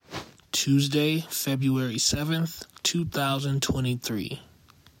Tuesday, February 7th, 2023.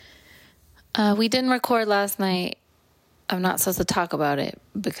 We didn't record last night. I'm not supposed to talk about it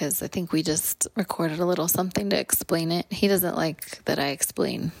because I think we just recorded a little something to explain it. He doesn't like that I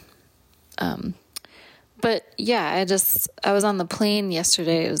explain. But yeah, I was on the plane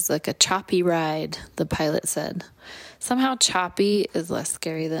yesterday. It was like a choppy ride, the pilot said. Somehow choppy is less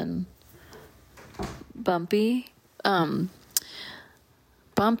scary than bumpy.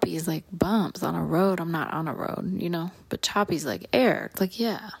 Bumpy is like bumps on a road. I'm not on a road, but choppy's like air. It's like,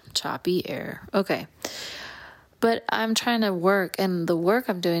 yeah, choppy air. Okay. But I'm trying to work, and the work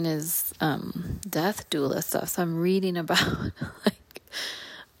I'm doing is death doula stuff. So I'm reading about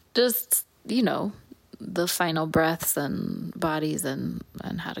just, the final breaths and bodies and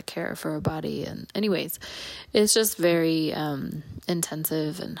how to care for a body. And anyways, it's just very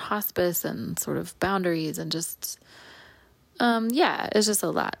intensive, and hospice and sort of boundaries and just, it's just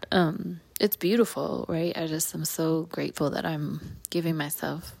a lot. It's beautiful, right? I just am so grateful that I'm giving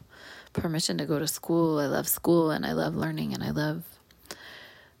myself permission to go to school. I love school and I love learning and I love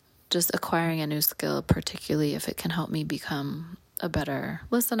just acquiring a new skill, particularly if it can help me become a better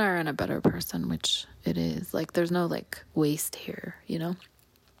listener and a better person, which it is. Like, there's no waste here,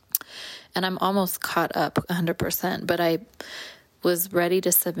 And I'm almost caught up 100%, but I was ready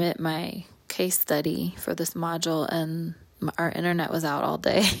to submit my case study for this module, and our internet was out all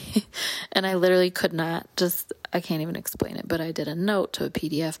day and I literally could not I can't even explain it, but I did a note to a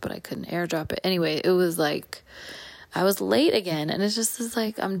PDF, but I couldn't airdrop it. Anyway, it was I was late again, and it's just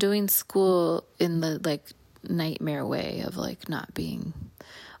I'm doing school in the nightmare way of not being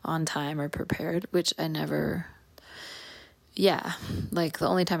on time or prepared, which I never, the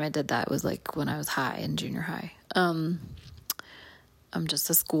only time I did that was when I was high in junior high. I'm just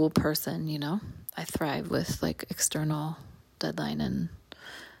a school person, I thrive with external deadline and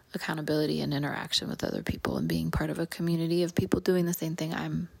accountability and interaction with other people and being part of a community of people doing the same thing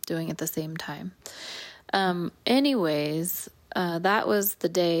I'm doing at the same time. Anyways, that was the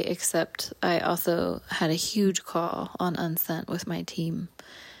day, except I also had a huge call on Unsent with my team.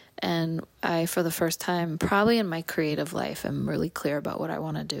 And I, for the first time, probably in my creative life, am really clear about what I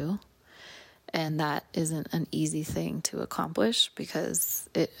want to do. And that isn't an easy thing to accomplish because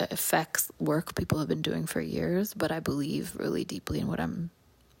it affects work people have been doing for years, but I believe really deeply in what I'm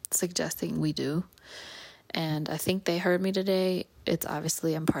suggesting we do. And I think they heard me today. It's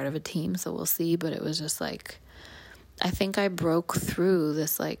obviously I'm part of a team, so we'll see, but it was just I think I broke through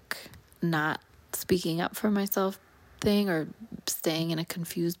this not speaking up for myself thing, or staying in a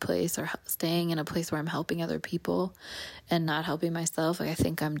confused place, or staying in a place where I'm helping other people and not helping myself. I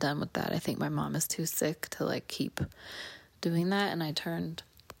think I'm done with that. I think my mom is too sick to keep doing that. And I turned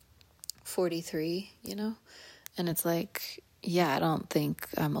 43, and it's I don't think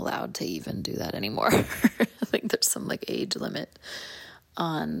I'm allowed to even do that anymore. I think there's some age limit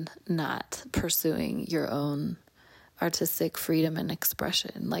on not pursuing your own artistic freedom and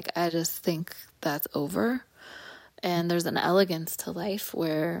expression. I just think that's over. And there's an elegance to life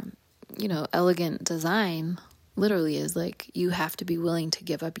where, elegant design literally is you have to be willing to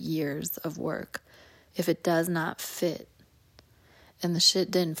give up years of work if it does not fit. And the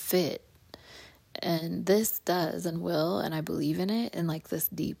shit didn't fit. And this does and will, and I believe in it in this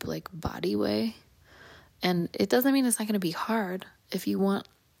deep body way. And it doesn't mean it's not going to be hard. If you want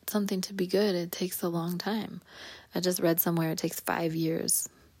something to be good, it takes a long time. I just read somewhere it takes 5 years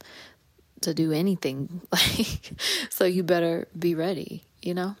to do anything. So you better be ready,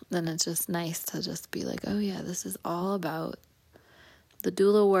 And it's just nice to just be oh yeah, this is all about the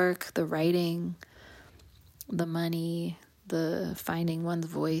doula work, the writing, the money, the finding one's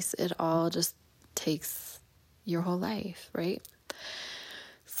voice. It all just takes your whole life, right?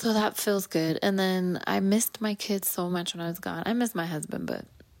 So that feels good. And then I missed my kids so much when I was gone. I miss my husband, but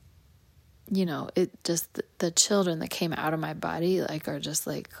it just, the children that came out of my body, are just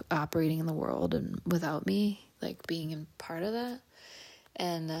operating in the world and without me, being in part of that.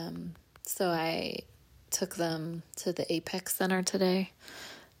 And, so I took them to the Apex Center today,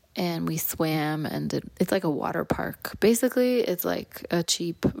 and we swam, and it's a water park. Basically, it's a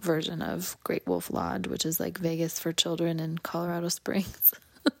cheap version of Great Wolf Lodge, which is Vegas for children in Colorado Springs.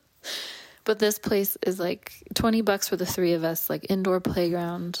 But this place is $20 for the three of us, indoor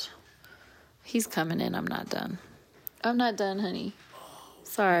playground. He's coming in. I'm not done. I'm not done, honey.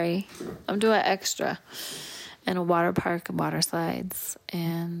 Sorry. I'm doing extra. And a water park and water slides.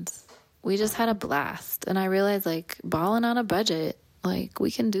 And we just had a blast. And I realized, balling on a budget, we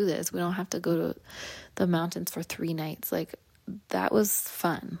can do this. We don't have to go to the mountains for 3 nights. That was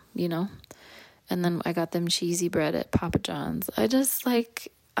fun, And then I got them cheesy bread at Papa John's. I just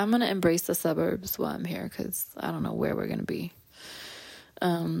I'm going to embrace the suburbs while I'm here because I don't know where we're going to be.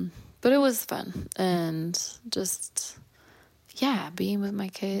 But it was fun. And just, being with my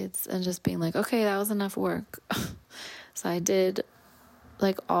kids and just being like, okay, that was enough work. So I did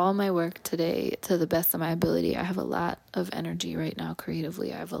like all my work today to the best of my ability. I have a lot of energy right now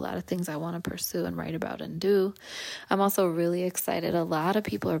creatively. I have a lot of things I want to pursue and write about and do. I'm also really excited. A lot of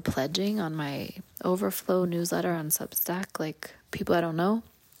people are pledging on my Overflow newsletter on Substack, like people I don't know,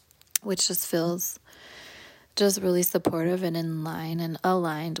 which just feels just really supportive and in line and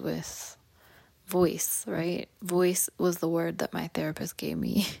aligned with voice, right? Voice was the word that my therapist gave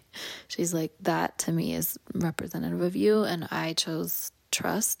me. She's like, that to me is representative of you. And I chose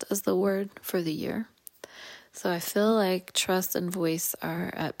trust as the word for the year. So I feel like trust and voice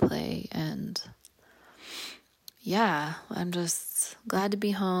are at play. And I'm just glad to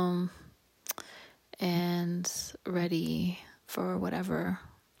be home and ready for whatever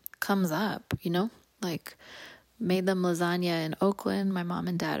comes up, like made them lasagna in Oakland. My mom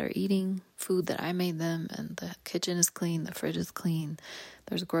and dad are eating food that I made them, and the kitchen is clean, the fridge is clean,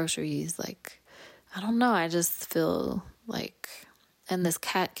 there's groceries. Like, I don't know, I just feel like, and this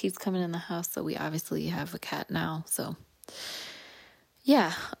cat keeps coming in the house, so we obviously have a cat now. So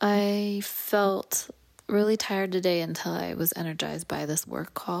I felt really tired today until I was energized by this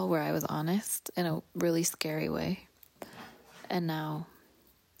work call where I was honest in a really scary way. And now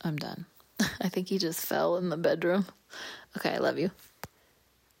I'm done. I think he just fell in the bedroom. Okay, I love you.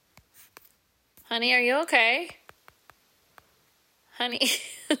 Honey, are you okay? Honey.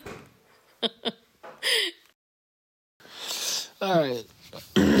 All right.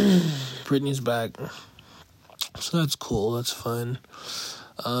 Brittany's back. So that's cool. That's fun.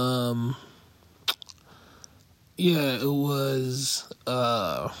 It was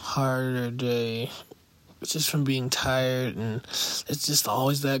a harder day. Just from being tired, and it's just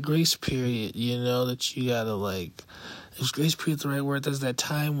always that grace period, that you gotta like, is grace period the right word? There's that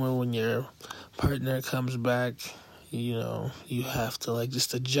time where when your partner comes back, you have to like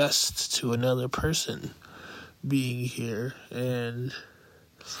just adjust to another person being here. And,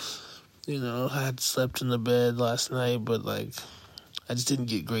 I had slept in the bed last night, but like, I just didn't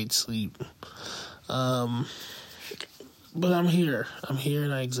get great sleep. But I'm here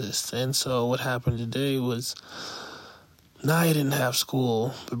and I exist. And so what happened today was, Naya didn't have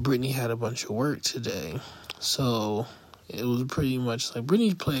school, but Brittany had a bunch of work today. So it was pretty much like,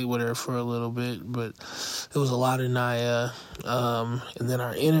 Brittany played with her for a little bit, but it was a lot of Naya. And then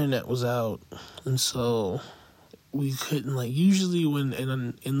our internet was out. And so we couldn't, like, usually when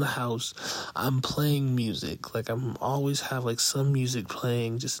in the house, I'm playing music. Like, I'm always have, like, some music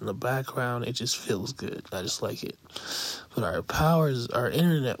playing just in the background. It just feels good. I just like it. But our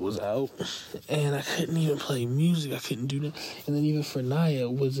internet was out, and I couldn't even play music. I couldn't do that. And then even for Naya,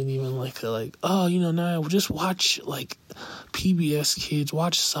 it wasn't even like, Naya, we'll just watch, like, PBS Kids,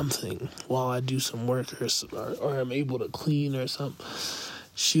 watch something while I do some work or I'm able to clean or something.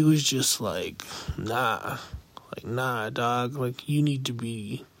 She was just like, nah. Like, nah, dog, like, you need to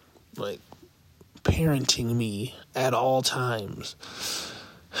be, like, parenting me at all times.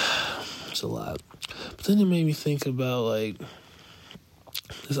 It's a lot. But then it made me think about, like,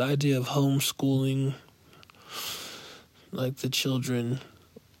 this idea of homeschooling, like, the children.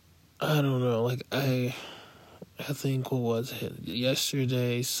 I don't know, like, I think, what was it?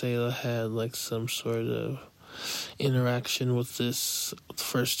 Yesterday, Selah had, like, some sort of interaction with this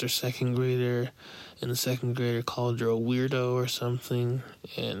first or second grader, and the second grader called her a weirdo or something,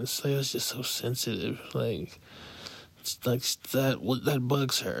 and Selah's just so sensitive, like that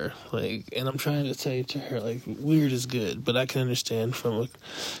bugs her, like, and I'm trying to say to her, like, weird is good, but I can understand from a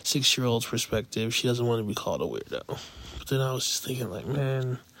 6-year-old's perspective, she doesn't want to be called a weirdo. But then I was just thinking, like,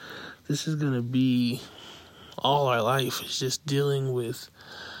 man, this is gonna be all our life, is just dealing with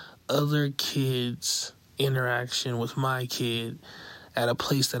other kids' interaction with my kid at a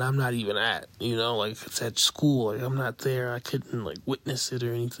place that I'm not even at, like, it's at school, like, I'm not there, I couldn't, like, witness it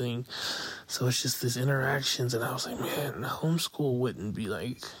or anything, so it's just this interactions, and I was like, man, homeschool wouldn't be,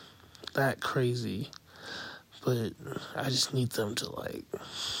 like, that crazy, but I just need them to, like,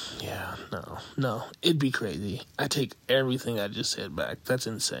 no, it'd be crazy. I take everything I just said back. That's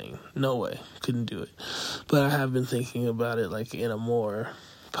insane. No way. Couldn't do it. But I have been thinking about it, like, in a more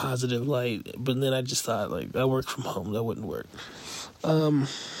positive light, but then I just thought, like, I work from home, that wouldn't work.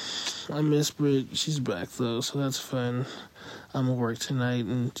 I miss Brit. She's back, though, so that's fun. I'm gonna work tonight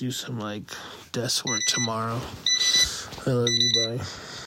and do some, like, desk work tomorrow. I love you, bye.